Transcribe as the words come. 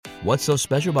What's so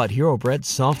special about Hero Bread's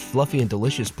soft, fluffy, and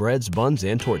delicious breads, buns,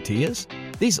 and tortillas?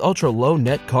 These ultra-low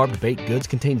net-carb baked goods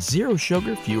contain zero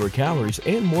sugar, fewer calories,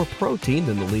 and more protein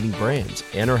than the leading brands,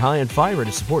 and are high in fiber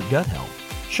to support gut health.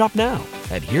 Shop now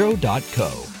at hero.co.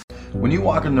 When you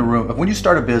walk in the room, when you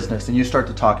start a business and you start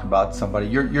to talk about somebody,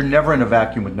 you're never in a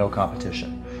vacuum with no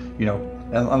competition,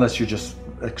 unless you're just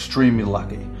extremely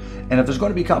lucky. And if there's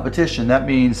going to be competition, that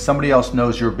means somebody else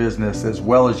knows your business as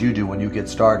well as you do when you get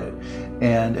started.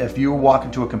 And if you walk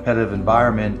into a competitive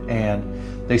environment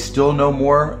and they still know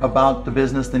more about the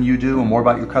business than you do and more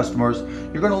about your customers,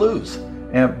 you're going to lose.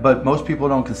 But most people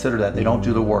don't consider that. They don't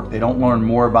do the work. They don't learn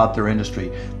more about their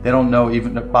industry. They don't know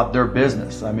even about their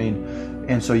business.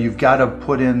 And so you've got to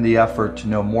put in the effort to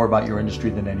know more about your industry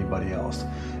than anybody else.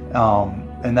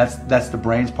 And that's the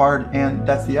brains part, and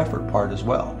that's the effort part as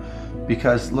well.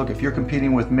 Because look, if you're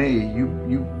competing with me,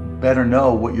 you better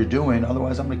know what you're doing,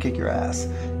 otherwise I'm going to kick your ass,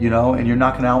 and you're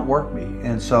not going to outwork me.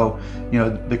 And so,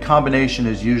 the combination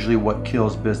is usually what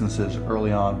kills businesses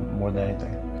early on more than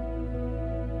anything.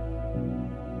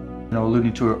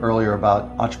 Alluding to it earlier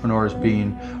about entrepreneurs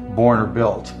being born or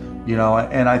built,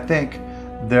 and I think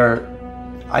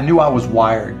I knew I was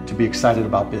wired to be excited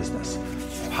about business.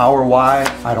 How or why,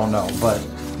 I don't know, but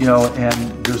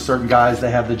and there's certain guys that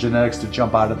have the genetics to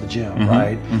jump out of the gym,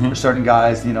 right? There's certain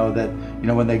guys, that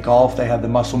when they golf, they have the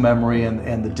muscle memory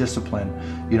and the discipline.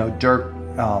 Dirk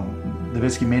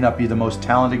Nowitzki may not be the most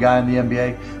talented guy in the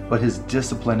NBA, but his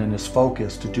discipline and his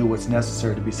focus to do what's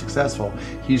necessary to be successful,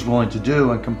 he's willing to do,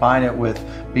 and combine it with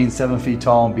being 7 feet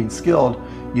tall and being skilled,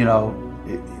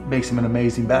 it makes him an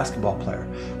amazing basketball player.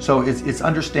 So it's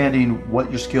understanding what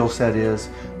your skill set is,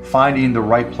 finding the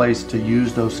right place to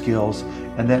use those skills,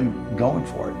 and then going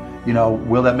for it.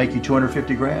 Will that make you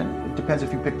 $250,000? It depends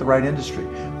if you pick the right industry.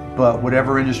 But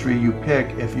whatever industry you pick,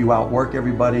 if you outwork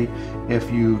everybody, if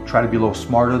you try to be a little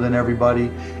smarter than everybody,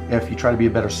 if you try to be a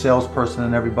better salesperson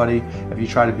than everybody, if you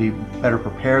try to be better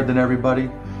prepared than everybody,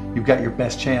 you've got your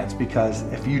best chance. Because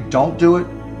if you don't do it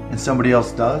and somebody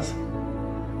else does,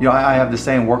 I have the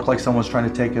saying, work like someone's trying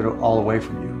to take it all away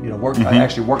from you. I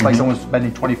actually work like someone's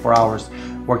spending 24 hours,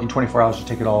 working 24 hours to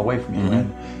take it all away from you.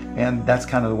 And that's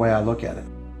kind of the way I look at it.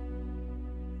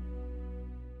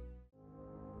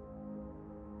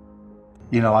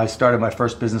 I started my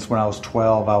first business when I was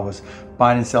 12. I was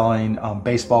buying and selling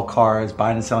baseball cards,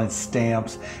 buying and selling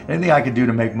stamps. Anything I could do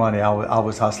to make money, I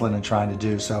was hustling and trying to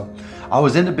do. So I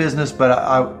was into business, but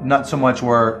I not so much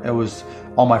where it was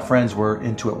all my friends were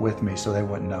into it with me, so they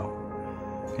wouldn't know.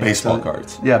 Baseball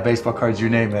cards. Yeah, baseball cards, you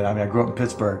name it. I grew up in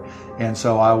Pittsburgh, and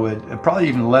so I would, probably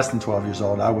even less than 12 years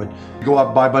old, I would go out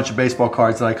and buy a bunch of baseball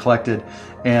cards that I collected,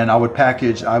 and I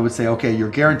would say, okay, you're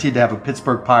guaranteed to have a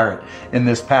Pittsburgh Pirate in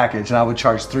this package, and I would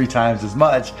charge 3 times as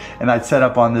much, and I'd set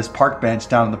up on this park bench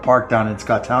down in the park down in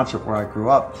Scott Township where I grew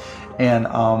up, and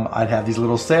I'd have these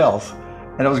little sales,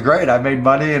 and it was great. I made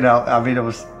money, and it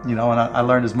was, and I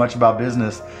learned as much about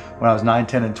business when I was 9,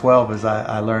 10, and 12 as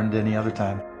I learned any other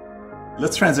time.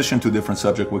 Let's transition to a different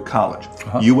subject with college.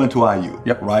 You went to IU,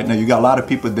 Yep. right? Now, you got a lot of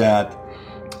people that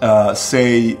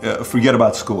say, forget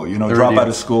about school, drop out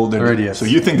of school. They're idiots. So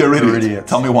you think they're idiots.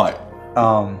 Tell me why.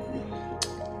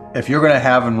 If you're going to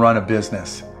have and run a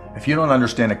business, if you don't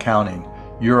understand accounting,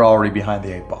 you're already behind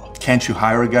the 8 ball. Can't you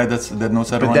hire a guy that knows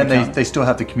how to run But then accounting? they still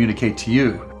have to communicate to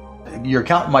you. Your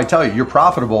accountant might tell you you're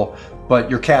profitable, but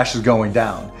your cash is going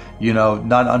down,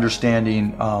 not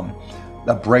understanding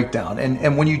a breakdown.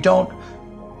 And when you don't,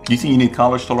 you think you need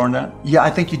college to learn that? Yeah, I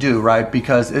think you do, right?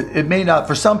 Because it may not,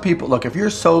 for some people, look, if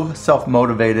you're so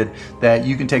self-motivated that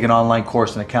you can take an online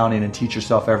course in accounting and teach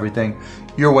yourself everything,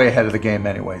 you're way ahead of the game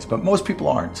anyways. But most people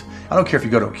aren't. I don't care if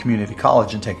you go to a community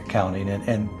college and take accounting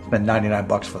and spend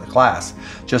 $99 for the class.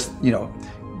 Just,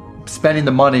 spending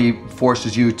the money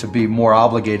forces you to be more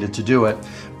obligated to do it.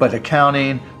 But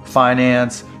accounting,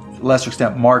 finance, lesser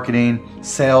extent marketing,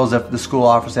 sales if the school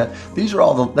offers that. These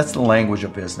are that's the language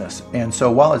of business. And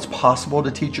so while it's possible to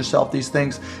teach yourself these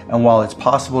things, and while it's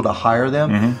possible to hire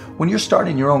them, when you're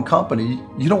starting your own company,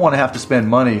 you don't want to have to spend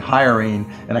money hiring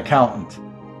an accountant.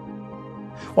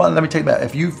 Well, let me tell you that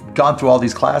if you've gone through all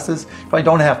these classes, you probably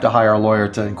don't have to hire a lawyer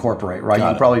to incorporate, right? You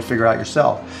can probably figure out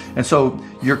yourself. And so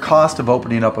your cost of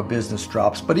opening up a business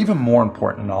drops. But even more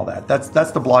important than all that,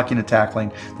 that's the blocking and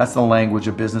tackling. That's the language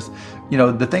of business.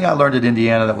 The thing I learned at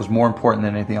Indiana that was more important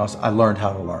than anything else, I learned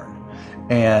how to learn.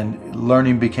 And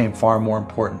learning became far more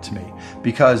important to me,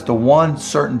 because the one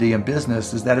certainty in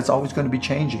business is that it's always going to be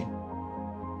changing.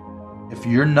 If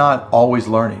you're not always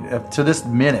learning, to this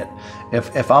minute,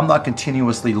 if I'm not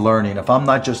continuously learning, if I'm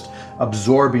not just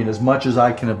absorbing as much as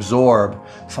I can absorb,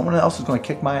 someone else is going to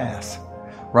kick my ass,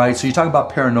 right? So you talk about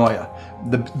paranoia.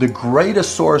 the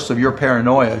greatest source of your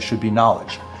paranoia should be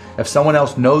knowledge. If someone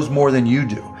else knows more than you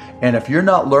do, and if you're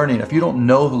not learning, if you don't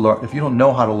know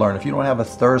how to learn, if you don't have a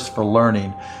thirst for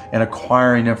learning and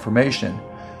acquiring information,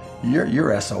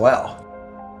 you're SOL.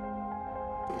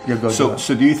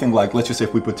 So do you think, like, let's just say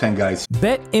if we put 10 guys.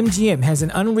 BetMGM has an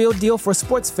unreal deal for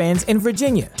sports fans in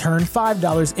Virginia. Turn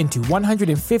 $5 into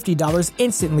 $150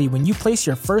 instantly when you place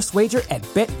your first wager at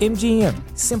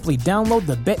BetMGM. Simply download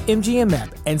the BetMGM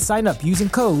app and sign up using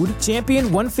code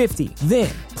Champion150.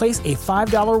 Then place a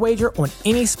 $5 wager on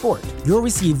any sport. You'll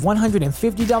receive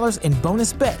 $150 in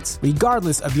bonus bets,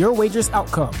 regardless of your wager's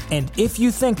outcome. And if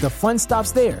you think the fun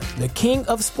stops there, the king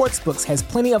of sportsbooks has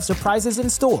plenty of surprises in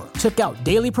store. Check out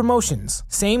daily promotions,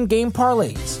 same-game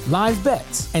parlays, live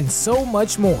bets, and so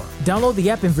much more. Download the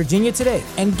app in Virginia today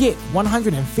and get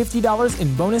 $150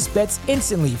 in bonus bets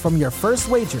instantly from your first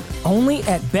wager. Only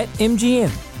at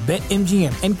BetMGM.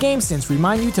 BetMGM and GameSense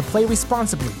remind you to play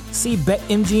responsibly. See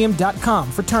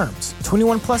BetMGM.com for terms.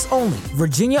 21 plus only.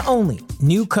 Virginia only.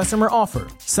 New customer offer.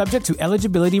 Subject to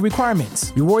eligibility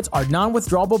requirements. Rewards are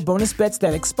non-withdrawable bonus bets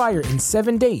that expire in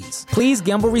 7 days. Please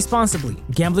gamble responsibly.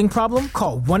 Gambling problem?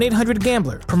 Call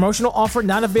 1-800-GAMBLER. Promotional offer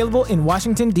not available in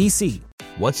Washington, D.C.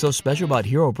 What's so special about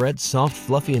Hero Bread's soft,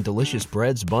 fluffy, and delicious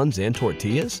breads, buns, and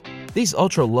tortillas? These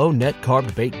ultra-low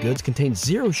net-carb baked goods contain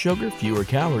zero sugar, fewer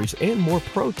calories, and more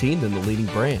protein than the leading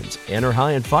brands, and are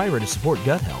high in fiber to support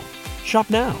gut health. Shop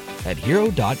now at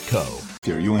hero.co.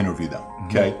 Here, you interview them,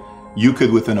 okay? You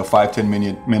could, within a 5-10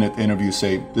 minute interview,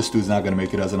 say, this dude's not going to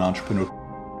make it as an entrepreneur.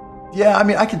 Yeah, I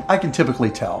mean, I can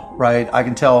typically tell, right? I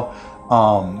can tell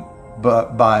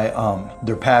but by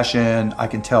their passion. I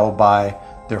can tell by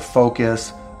their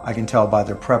focus. I can tell by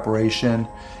their preparation.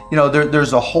 You know,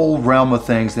 there's a whole realm of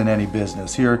things in any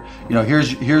business. Here, you know,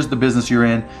 here's the business you're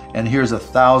in, and here's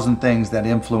 1,000 things that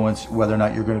influence whether or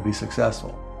not you're going to be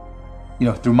successful. You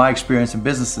know, through my experience in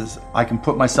businesses, I can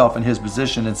put myself in his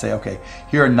position and say, okay,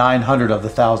 here are 900 of the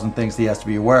 1,000 things he has to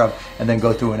be aware of, and then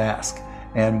go through and ask.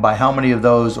 And by how many of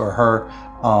those or her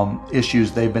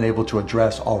issues they've been able to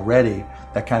address already,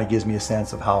 that kind of gives me a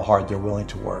sense of how hard they're willing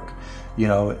to work. You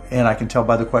know, and I can tell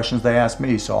by the questions they ask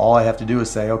me. So all I have to do is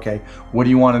say, okay, what do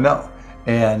you want to know?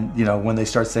 And, you know, when they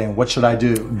start saying, what should I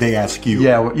do? They ask you.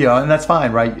 Yeah, you know, and that's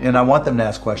fine, right? And I want them to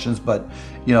ask questions, but,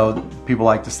 you know, people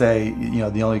like to say, you know,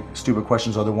 the only stupid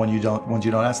questions are the ones you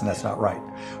don't ask, and that's not right,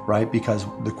 right? Because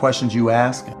the questions you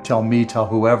ask tell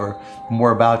whoever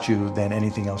more about you than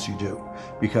anything else you do.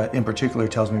 Because in particular,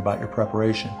 it tells me about your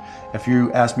preparation. If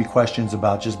you ask me questions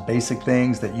about just basic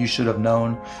things that you should have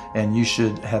known and you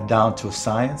should have down to a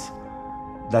science,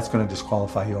 that's going to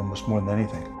disqualify you almost more than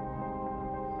anything.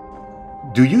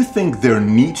 Do you think there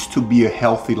needs to be a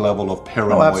healthy level of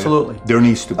paranoia? Oh, absolutely. There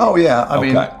needs to be. Oh, yeah. I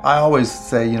mean, I always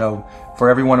say, you know, for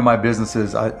every one of my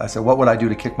businesses, I say, what would I do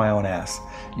to kick my own ass?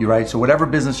 You right? So whatever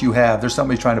business you have, there's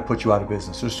somebody trying to put you out of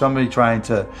business. There's somebody trying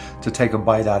to take a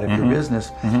bite out of your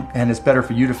business. And it's better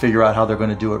for you to figure out how they're going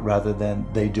to do it rather than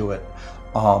they do it.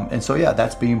 And so, yeah,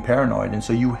 that's being paranoid. And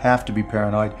so you have to be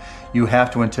paranoid. You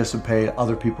have to anticipate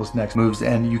other people's next moves.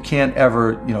 And you can't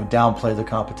ever, you know, downplay the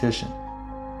competition.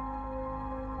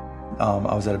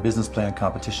 I was at a business plan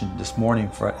competition this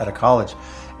morning at a college,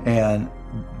 and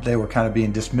they were kind of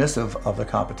being dismissive of the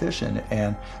competition.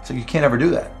 And so you can't ever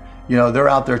do that. You know, they're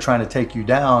out there trying to take you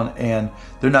down, and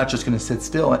they're not just going to sit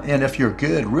still. And if you're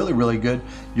good, really, really good,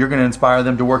 you're going to inspire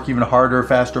them to work even harder,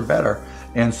 faster, better.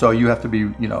 And so you have to be,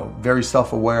 you know, very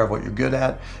self-aware of what you're good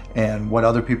at and what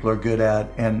other people are good at.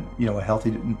 And, you know, a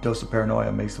healthy dose of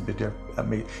paranoia makes a big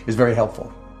difference. Is very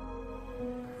helpful.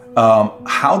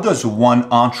 How does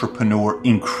one entrepreneur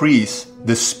increase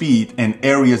the speed in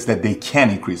areas that they can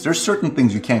increase? There's certain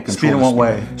things you can't control. Speed in what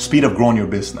way? Speed of growing your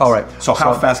business. All right. So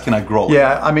how fast can I grow it?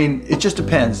 Yeah, I mean, it just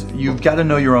depends. You've got to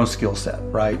know your own skill set,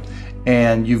 right?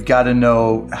 And you've got to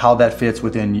know how that fits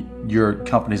within your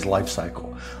company's life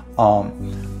cycle.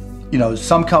 You know,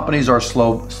 some companies are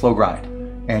slow grind.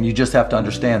 And you just have to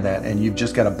understand that, and you've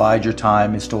just got to bide your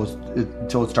time until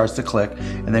it starts to click,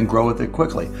 and then grow with it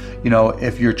quickly. You know,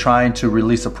 if you're trying to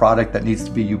release a product that needs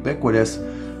to be ubiquitous,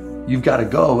 you've got to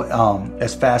go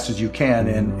as fast as you can,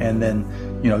 and then,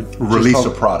 you know, release a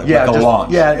product, yeah, like a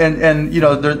launch. Yeah, and you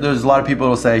know, there's a lot of people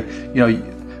who will say, you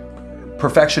know,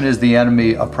 perfection is the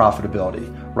enemy of profitability,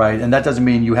 right? And that doesn't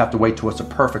mean you have to wait till it's a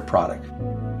perfect product.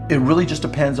 It really just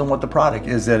depends on what the product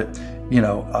is. That, you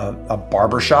know, a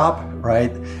barbershop,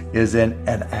 right? Is it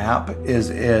an app? Is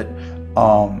it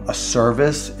a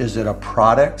service? Is it a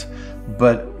product?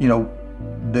 But, you know,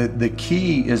 the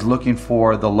key is looking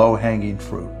for the low-hanging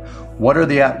fruit. What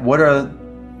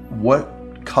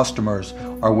customers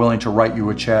are willing to write you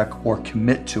a check or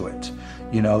commit to it?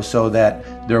 so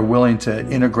that they're willing to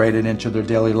integrate it into their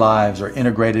daily lives or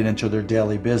integrate it into their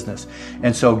daily business.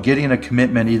 And so getting a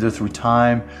commitment either through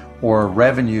time or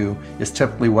revenue is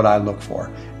typically what I look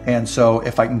for. And so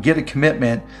if I can get a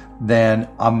commitment, then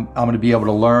I'm going to be able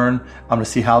to learn. I'm going to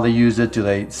see how they use it. Do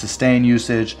they sustain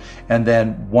usage? And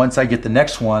then once I get the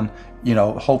next one,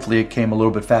 hopefully it came a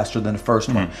little bit faster than the first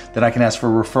one. Then I can ask for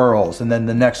referrals, and then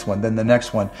the next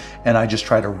one, and I just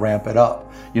try to ramp it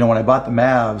up. When I bought the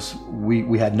Mavs,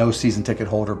 we had no season ticket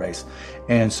holder base.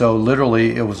 And so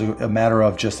literally it was a matter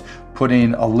of just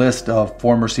putting a list of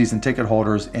former season ticket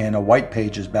holders in a white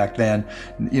pages back then,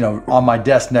 on my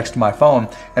desk next to my phone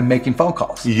and making phone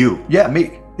calls. You? Yeah,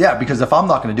 me. Yeah, because if I'm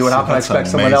not going to do it, how can I expect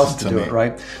someone else to do it,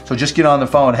 right? So just get on the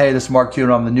phone. Hey, this is Mark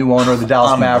Cuban. I'm the new owner of the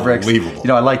Dallas Mavericks. I'd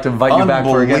like to invite you back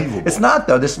for a game. It's not,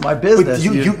 though. This is my business.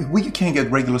 But you can't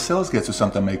get regular sales guys or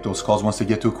something to make those calls once they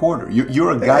get to a quarter.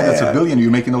 You're a guy that's a billionaire.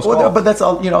 You're making those calls. But that's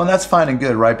all, and that's fine and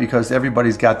good, right? Because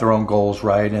everybody's got their own goals,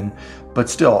 right? But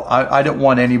still, I don't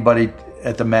want anybody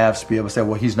at the Mavs to be able to say,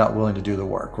 well, he's not willing to do the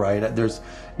work, right? There's,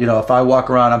 if I walk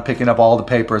around, I'm picking up all the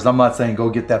papers. I'm not saying go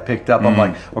get that picked up. I'm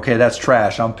like, okay, that's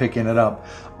trash. I'm picking it up.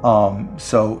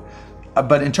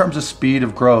 But in terms of speed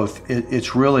of growth,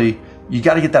 it's really, you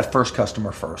got to get that first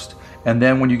customer first. And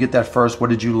then when you get that first,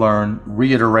 what did you learn?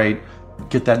 Reiterate,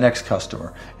 get that next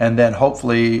customer. And then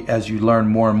hopefully as you learn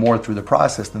more and more through the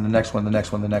process, then the next one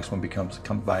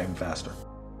comes by even faster.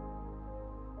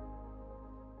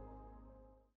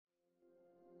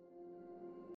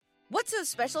 What's so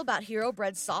special about Hero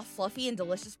Bread's soft, fluffy, and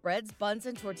delicious breads, buns,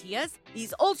 and tortillas?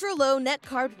 These ultra-low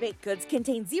net-carb baked goods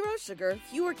contain zero sugar,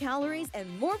 fewer calories,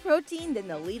 and more protein than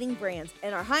the leading brands,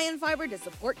 and are high in fiber to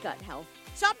support gut health.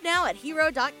 Shop now at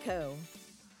hero.co.